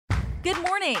Good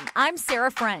morning. I'm Sarah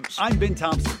French. I'm Ben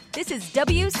Thompson. This is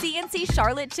WCNC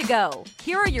Charlotte to go.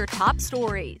 Here are your top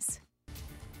stories.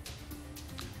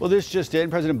 Well, this just in.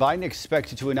 President Biden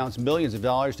expected to announce millions of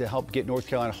dollars to help get North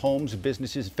Carolina homes,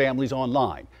 businesses, families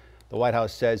online. The White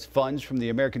House says funds from the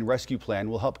American Rescue Plan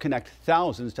will help connect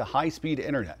thousands to high-speed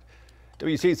internet.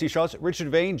 WCNC Charlotte's Richard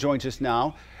Vane joins us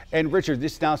now. And Richard,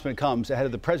 this announcement comes ahead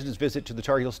of the president's visit to the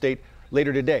Tar Heel State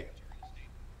later today.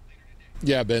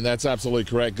 Yeah, Ben, that's absolutely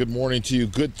correct. Good morning to you.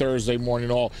 Good Thursday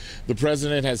morning, all. The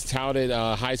president has touted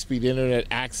high-speed internet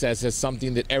access as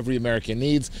something that every American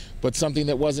needs, but something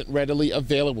that wasn't readily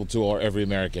available to every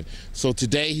American. So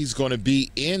today he's going to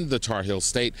be in the Tar Heel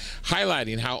State,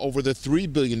 highlighting how over the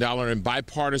 $3 billion in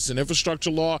bipartisan infrastructure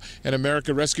law and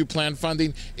American Rescue Plan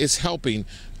funding is helping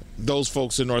those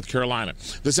folks in North Carolina.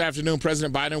 This afternoon,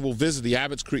 President Biden will visit the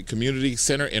Abbots Creek Community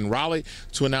Center in Raleigh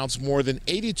to announce more than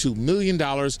 $82 million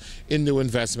in new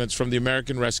investments from the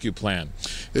American Rescue Plan.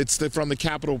 It's from the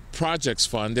Capital Projects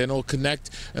Fund, and it'll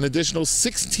connect an additional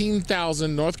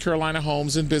 16,000 North Carolina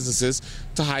homes and businesses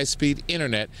to high-speed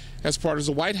internet as part of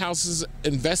the White House's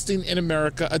Investing in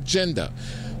America agenda.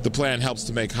 The plan helps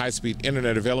to make high-speed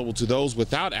internet available to those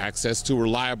without access to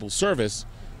reliable service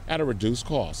at a reduced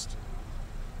cost.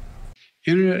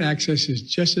 Internet access is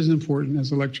just as important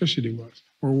as electricity was,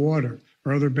 or water,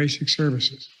 or other basic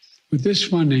services. With this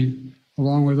funding,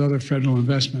 along with other federal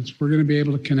investments, we're going to be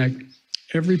able to connect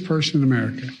every person in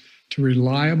America to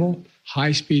reliable,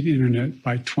 high-speed internet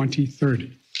by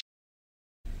 2030.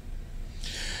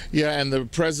 Yeah, and the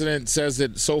president says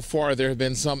that so far there have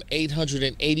been some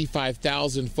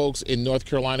 885,000 folks in North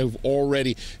Carolina who've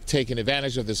already taken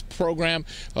advantage of this program.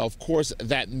 Of course,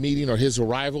 that meeting or his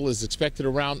arrival is expected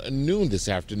around noon this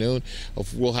afternoon.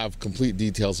 We'll have complete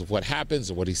details of what happens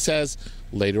and what he says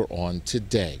later on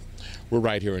today. We're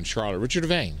right here in Charlotte. Richard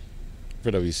Vane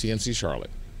for WCNC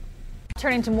Charlotte.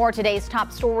 Turning to more today's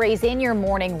top stories in your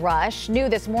morning rush. New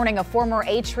this morning, a former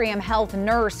Atrium Health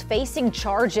nurse facing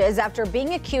charges after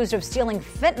being accused of stealing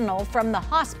fentanyl from the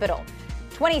hospital.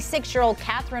 26-year-old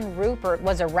Catherine Rupert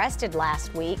was arrested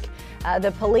last week.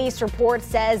 The police report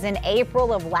says in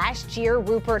April of last year,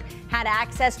 Rupert had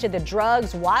access to the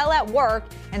drugs while at work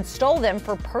and stole them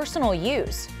for personal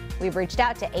use. We've reached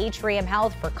out to Atrium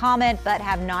Health for comment, but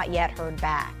have not yet heard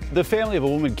back. The family of a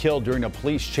woman killed during a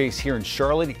police chase here in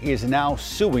Charlotte is now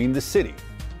suing the city.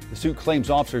 The suit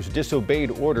claims officers disobeyed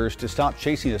orders to stop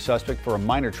chasing the suspect for a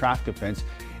minor traffic offense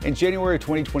in January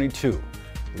 2022,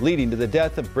 leading to the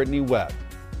death of Brittany Webb.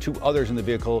 2 others in the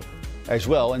vehicle as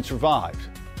well and survived.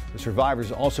 The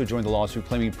survivors also joined the lawsuit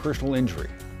claiming personal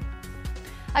injury.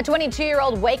 A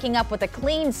 22-year-old waking up with a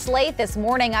clean slate this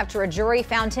morning after a jury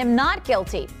found him not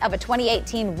guilty of a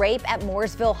 2018 rape at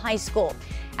Mooresville High School.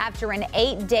 After an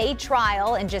 8-day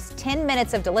trial and just 10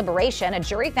 minutes of deliberation, a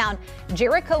jury found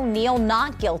Jericho Neal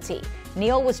not guilty.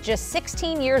 Neal was just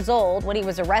 16 years old when he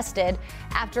was arrested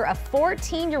after a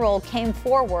 14-year-old came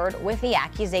forward with the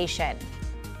accusation.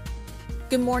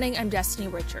 Good morning, I'm Destiny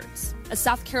Richards. A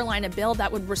South Carolina bill that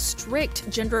would restrict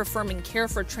gender-affirming care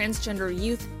for transgender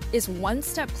youth is one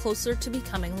step closer to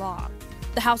becoming law.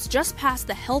 The House just passed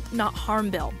the Help Not Harm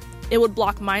bill. It would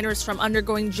block minors from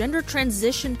undergoing gender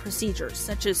transition procedures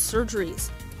such as surgeries,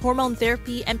 hormone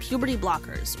therapy, and puberty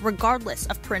blockers, regardless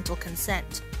of parental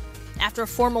consent. After a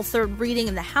formal third reading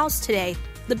in the House today,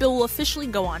 the bill will officially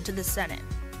go on to the Senate.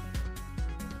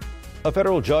 A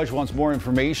federal judge wants more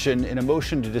information in a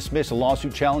motion to dismiss a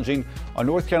lawsuit challenging a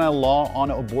North Carolina law on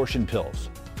abortion pills.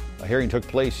 A hearing took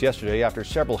place yesterday after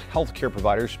several health care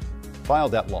providers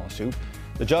filed that lawsuit.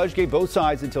 The judge gave both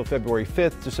sides until February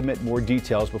 5th to submit more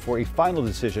details before a final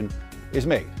decision is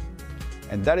made.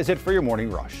 And that is it for your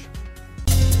Morning Rush.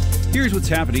 Here's what's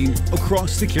happening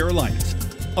across the Carolinas.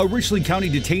 A Richland County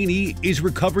detainee is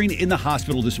recovering in the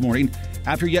hospital this morning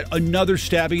after yet another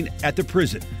stabbing at the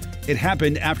prison. It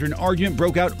happened after an argument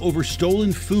broke out over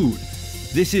stolen food.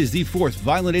 This is the 4th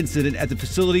violent incident at the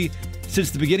facility since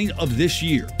the beginning of this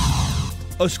year.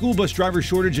 A school bus driver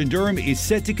shortage in Durham is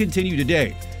set to continue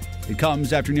today. It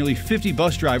comes after nearly 50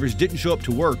 bus drivers didn't show up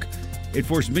to work. It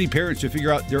forced many parents to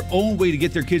figure out their own way to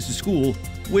get their kids to school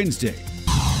Wednesday.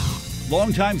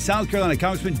 Longtime South Carolina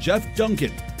Congressman Jeff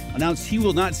Duncan announced he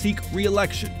will not seek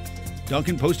re-election.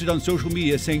 Duncan posted on social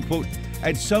media saying, quote,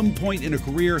 "At some point in a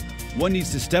career, one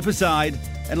needs to step aside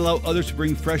and allow others to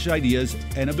bring fresh ideas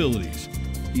and abilities."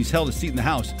 He's held a seat in the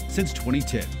House since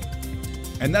 2010.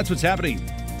 And that's what's happening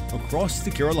across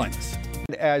the Carolinas.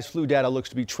 As flu data looks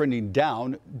to be trending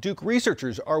down, Duke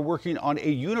researchers are working on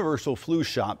a universal flu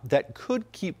shot that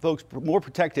could keep folks more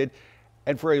protected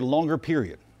and for a longer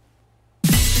period.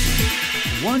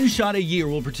 One shot a year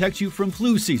will protect you from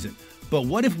flu season. But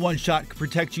what if one shot could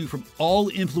protect you from all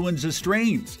influenza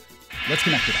strains? Let's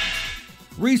connect the dots.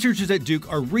 Researchers at Duke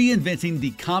are reinventing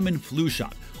the common flu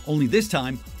shot. Only this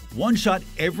time, one shot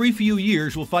every few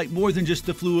years will fight more than just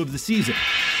the flu of the season.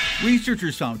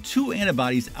 Researchers found 2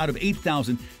 antibodies out of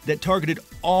 8,000 that targeted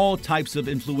all types of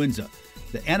influenza.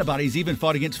 The antibodies even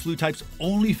fought against flu types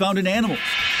only found in animals.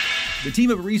 The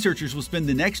team of researchers will spend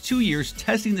the next 2 years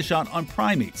testing the shot on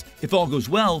primates. If all goes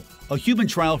well, a human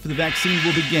trial for the vaccine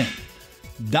will begin.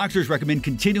 Doctors recommend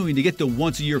continuing to get the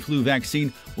once-a-year flu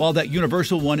vaccine while that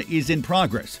universal one is in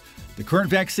progress. The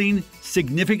current vaccine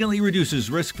significantly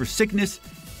reduces risk for sickness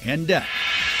and death.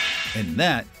 And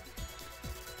that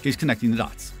is connecting the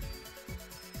dots.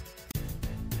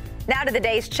 Now to the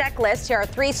day's checklist. Here are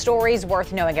 3 stories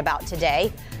worth knowing about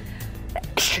today.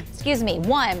 Excuse me.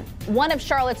 One of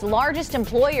Charlotte's largest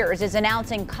employers is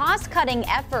announcing cost-cutting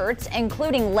efforts,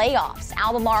 including layoffs.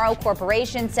 Albemarle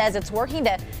Corporation says it's working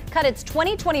to cut its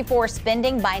 2024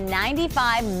 spending by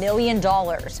 $95 million.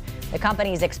 The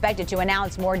company is expected to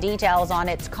announce more details on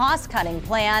its cost-cutting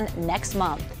plan next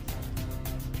month.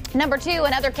 Number 2,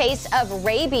 another case of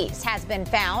rabies has been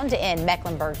found in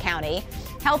Mecklenburg County.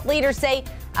 Health leaders say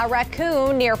a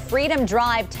raccoon near Freedom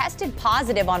Drive tested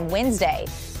positive on Wednesday.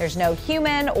 There's no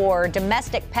human or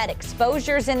domestic pet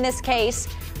exposures in this case.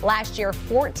 Last year,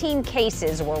 14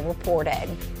 cases were reported.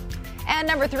 And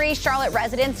number 3, Charlotte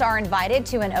residents are invited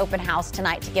to an open house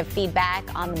tonight to give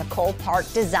feedback on the McColl Park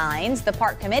designs. The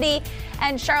Park Committee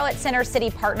and Charlotte Center City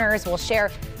partners will share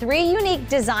 3 unique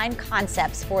design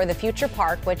concepts for the future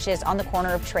park, which is on the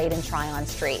corner of Trade and Tryon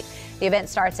Street. The event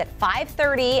starts at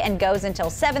 5:30 and goes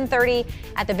until 7:30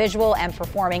 at the Visual and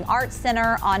Performing Arts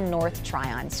Center on North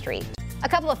Tryon Street. A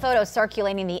couple of photos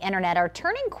circulating the internet are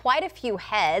turning quite a few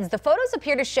heads. The photos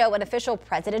appear to show an official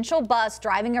presidential bus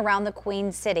driving around the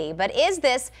Queen City. But is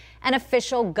this an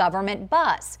official government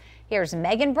bus? Here's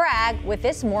Megan Bragg with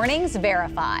this morning's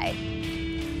Verify.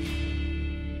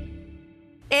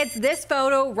 It's this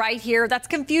photo right here that's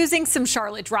confusing some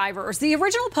Charlotte drivers. The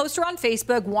original poster on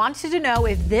Facebook wanted to know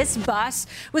if this bus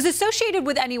was associated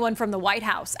with anyone from the White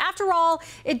House. After all,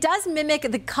 it does mimic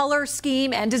the color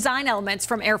scheme and design elements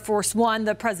from Air Force One,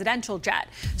 the presidential jet.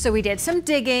 So we did some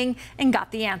digging and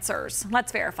got the answers.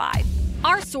 Let's verify.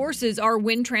 Our sources are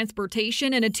Wind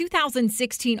Transportation and a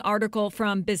 2016 article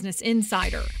from Business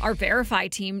Insider. Our Verify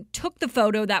team took the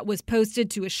photo that was posted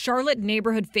to a Charlotte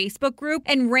neighborhood Facebook group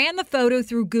and ran the photo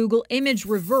through Google Image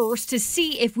Reverse to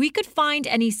see if we could find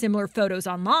any similar photos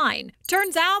online.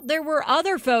 Turns out there were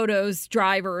other photos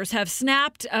drivers have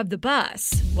snapped of the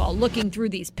bus. While looking through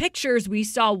these pictures, we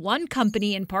saw one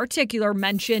company in particular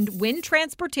mentioned Wind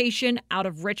Transportation out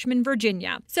of Richmond,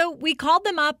 Virginia. So we called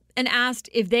them up and asked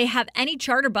if they have any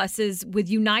charter buses with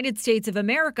United States of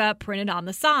America printed on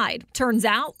the side. Turns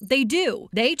out they do.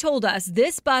 They told us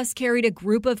this bus carried a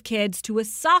group of kids to a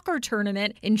soccer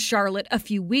tournament in Charlotte a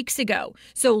few weeks ago.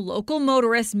 So local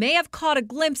motorists may have caught a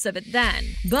glimpse of it then.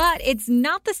 But it's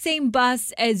not the same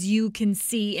bus as you can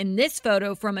see in this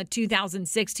photo from a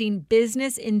 2016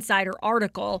 Business Insider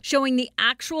article showing the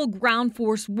actual Ground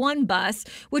Force One bus,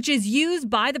 which is used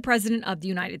by the President of the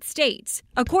United States.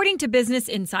 According to Business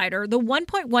Insider, the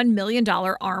 $1.1 million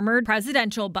armored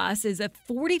presidential bus is a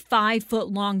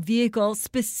 45-foot-long vehicle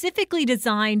specifically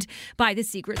designed by the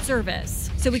Secret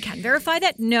Service. So we can verify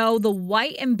that no, the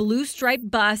white and blue striped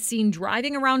bus seen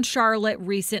driving around Charlotte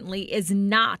recently is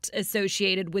not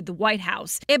associated with the White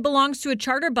House. It belongs to a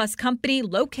charter bus company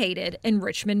located in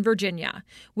Richmond, Virginia.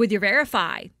 With your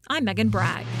Verify, I'm Megan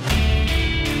Bragg.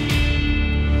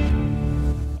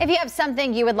 If you have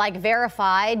something you would like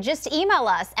verified, just email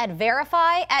us at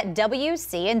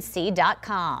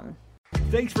verify@wcnc.com.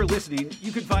 Thanks for listening.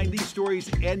 You can find these stories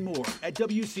and more at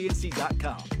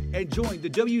WCNC.com. And join the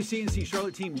WCNC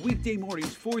Charlotte team weekday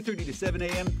mornings 4:30 to 7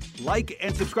 a.m. Like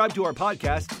and subscribe to our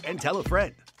podcast and tell a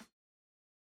friend.